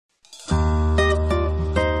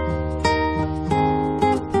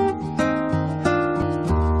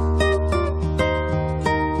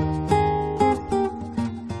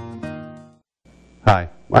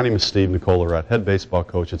My name is Steve Nicolarette, head baseball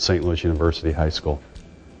coach at St. Louis University High School.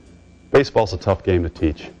 Baseball's a tough game to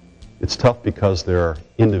teach. It's tough because there are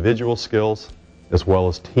individual skills as well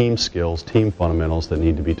as team skills, team fundamentals that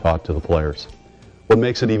need to be taught to the players. What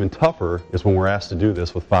makes it even tougher is when we're asked to do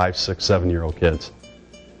this with 5, 6, 7-year-old kids.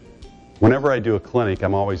 Whenever I do a clinic,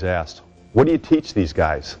 I'm always asked, what do you teach these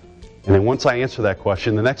guys? And then once I answer that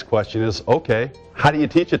question, the next question is, okay, how do you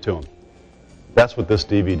teach it to them? That's what this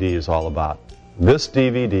DVD is all about. This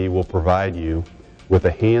DVD will provide you with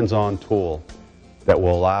a hands-on tool that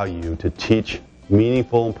will allow you to teach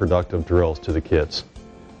meaningful and productive drills to the kids.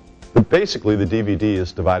 But basically, the DVD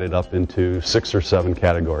is divided up into 6 or 7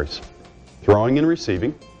 categories. Throwing and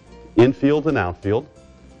receiving, infield and outfield,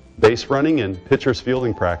 base running and pitcher's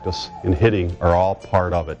fielding practice, and hitting are all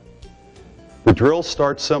part of it. The drills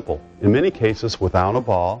start simple, in many cases without a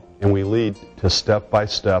ball, and we lead to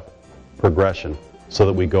step-by-step progression so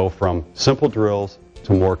that we go from simple drills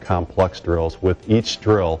to more complex drills, with each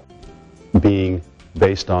drill being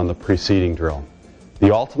based on the preceding drill. The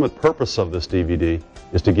ultimate purpose of this DVD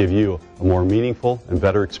is to give you a more meaningful and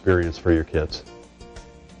better experience for your kids.